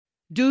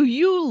Do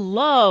you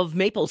love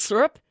maple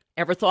syrup?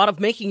 Ever thought of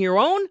making your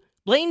own?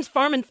 Blaine's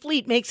Farm and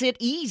Fleet makes it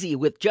easy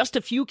with just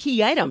a few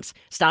key items.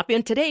 Stop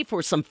in today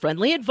for some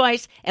friendly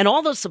advice and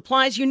all the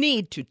supplies you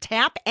need to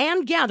tap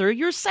and gather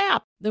your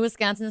sap. The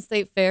Wisconsin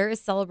State Fair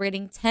is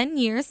celebrating 10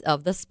 years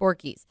of the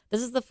Sporkies.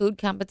 This is the food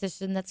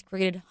competition that's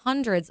created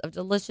hundreds of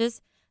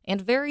delicious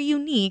and very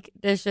unique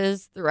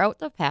dishes throughout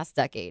the past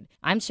decade.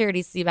 I'm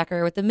Charity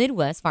Seebecker with the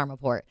Midwest Farm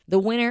Report. The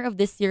winner of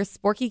this year's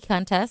Sporkie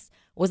contest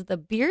was the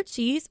Beer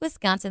Cheese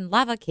Wisconsin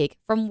Lava Cake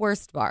from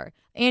Wurst Bar.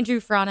 Andrew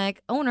Fronick,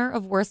 owner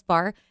of Wurst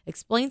Bar,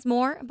 explains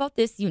more about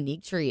this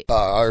unique treat.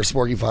 Our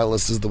Sporkie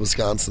finalist is the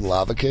Wisconsin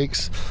Lava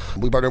Cakes.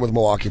 We partnered with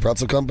Milwaukee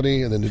Pretzel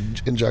Company and then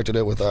injected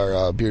it with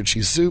our beer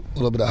cheese soup, a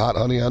little bit of hot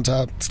honey on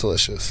top. It's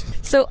delicious.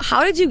 So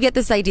how did you get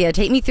this idea?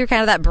 Take me through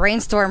kind of that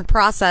brainstorm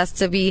process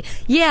to be,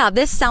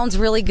 this sounds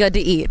really good to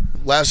eat.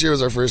 Last year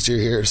was our first year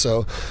here,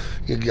 so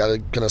you got to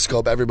kind of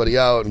scope everybody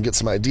out and get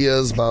some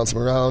ideas, bounce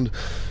them around.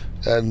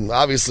 And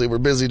obviously we're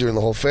busy during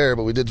the whole fair,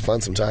 but we did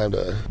find some time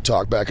to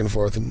talk back and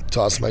forth and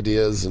toss some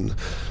ideas. And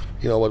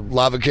what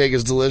lava cake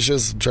is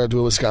delicious, try to do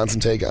a Wisconsin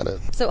take on it.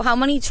 So how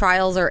many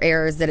trials or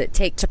errors did it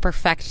take to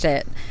perfect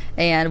it?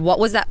 And what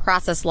was that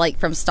process like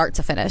from start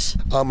to finish?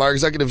 Our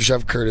executive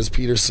chef, Curtis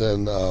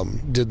Peterson,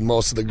 did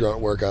most of the grunt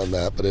work on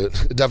that, but it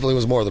definitely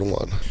was more than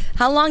one.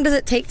 How long does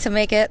it take to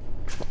make it?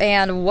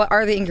 And what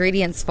are the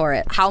ingredients for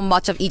it? How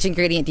much of each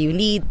ingredient do you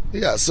need?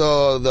 Yeah,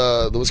 so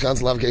the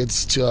Wisconsin lava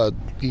cakes,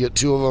 you get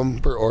 2 of them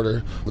per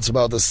order. It's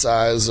about the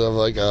size of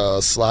like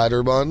a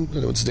slider bun,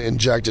 and it's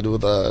injected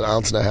with 1.5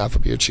 ounces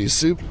of beer cheese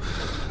soup.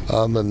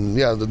 Then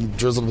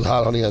drizzled with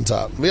hot honey on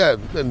top. Yeah,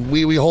 and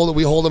we hold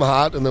them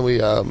hot, and then we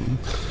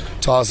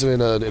toss them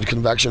in a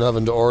convection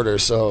oven to order.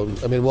 So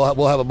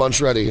we'll have a bunch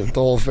ready the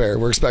whole fair.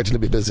 We're expecting to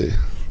be busy.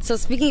 So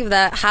speaking of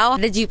that, how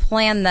did you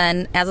plan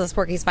then as a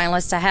Sporkies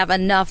finalist to have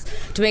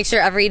enough to make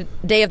sure every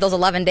day of those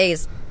 11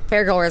 days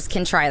fairgoers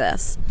can try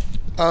this?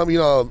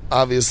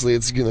 Obviously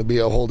it's going to be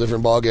a whole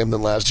different ballgame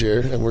than last year,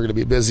 and we're going to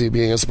be busy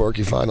being a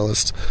Sporkie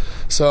finalist.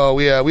 So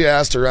we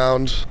asked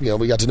around.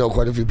 We got to know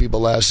quite a few people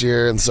last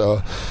year, and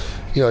so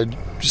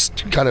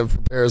just kind of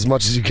prepare as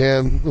much as you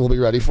can. We'll be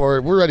ready for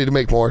it. We're ready to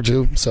make more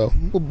too, so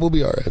we'll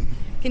be all right.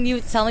 Can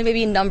you tell me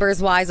maybe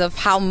numbers-wise of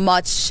how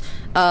much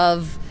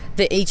of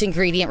each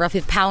ingredient,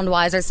 roughly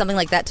pound-wise or something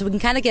like that, so we can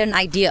kind of get an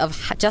idea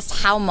of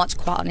just how much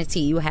quantity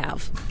you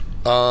have?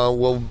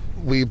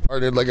 We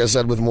partnered, like I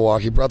said, with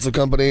Milwaukee Pretzel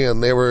Company,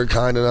 and they were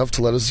kind enough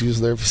to let us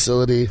use their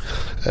facility.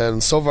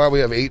 And so far we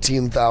have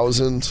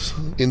 18,000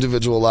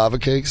 individual lava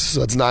cakes, so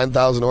that's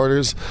 9,000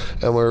 orders,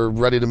 and we're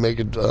ready to make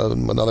it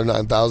another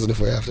 9,000 if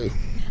we have to.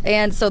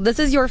 And so this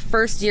is your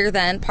first year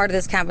then, part of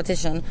this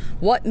competition.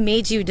 What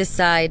made you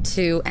decide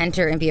to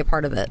enter and be a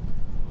part of it?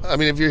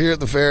 If you're here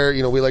at the fair,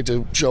 we like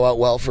to show out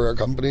well for our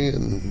company,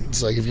 and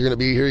it's like if you're going to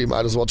be here, you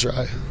might as well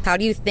try. How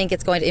do you think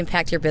it's going to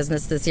impact your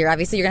business this year?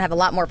 Obviously, you're going to have a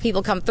lot more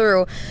people come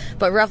through,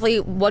 but roughly,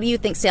 what do you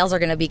think sales are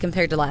going to be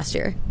compared to last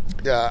year?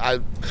 Yeah,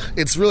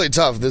 it's really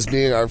tough, this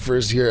being our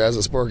first year as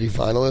a Sporkie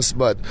finalist,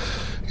 but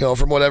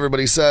from what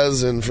everybody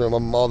says and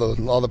from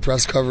all the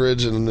press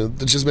coverage,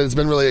 and it's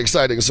been really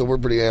exciting, so we're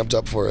pretty amped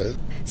up for it.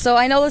 So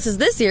I know this is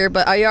this year,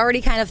 but are you already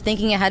kind of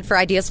thinking ahead for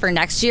ideas for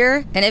next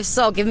year? And if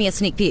so, give me a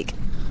sneak peek.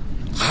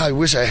 I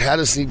wish I had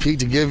a sneak peek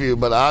to give you,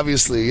 but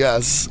obviously,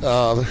 yes.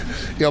 By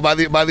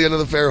the end of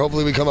the fair,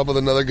 hopefully we come up with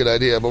another good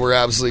idea, but we're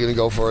absolutely going to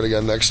go for it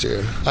again next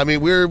year.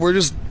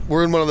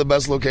 We're in one of the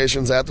best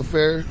locations at the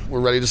fair.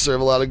 We're ready to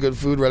serve a lot of good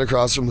food right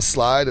across from the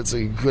slide.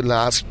 You couldn't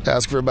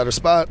ask for a better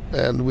spot,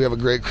 and we have a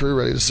great crew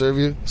ready to serve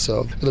you,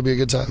 so it'll be a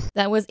good time.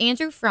 That was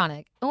Andrew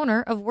Fronick,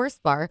 owner of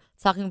Wurst Bar,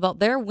 talking about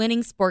their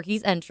winning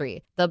Sporkies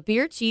entry, the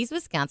Beer Cheese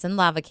Wisconsin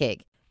Lava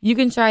Cake. You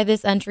can try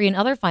this entry and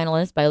other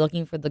finalists by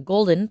looking for the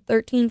golden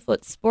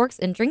 13-foot sporks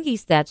and drinky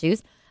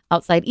statues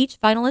outside each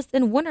finalist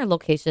and winner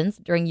locations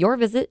during your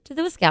visit to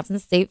the Wisconsin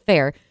State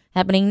Fair,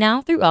 happening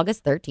now through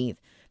August 13th.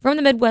 From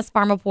the Midwest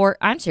Farm Report,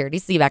 I'm Charity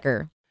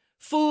Seebecker.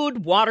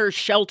 Food, water,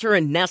 shelter,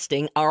 and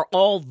nesting are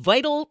all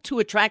vital to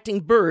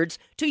attracting birds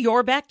to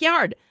your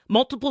backyard.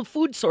 Multiple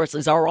food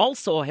sources are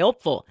also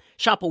helpful.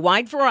 Shop a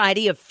wide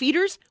variety of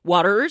feeders,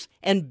 waterers,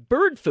 and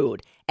bird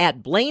food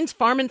at Blaine's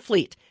Farm and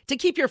Fleet to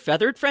keep your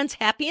feathered friends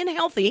happy and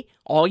healthy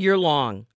all year long.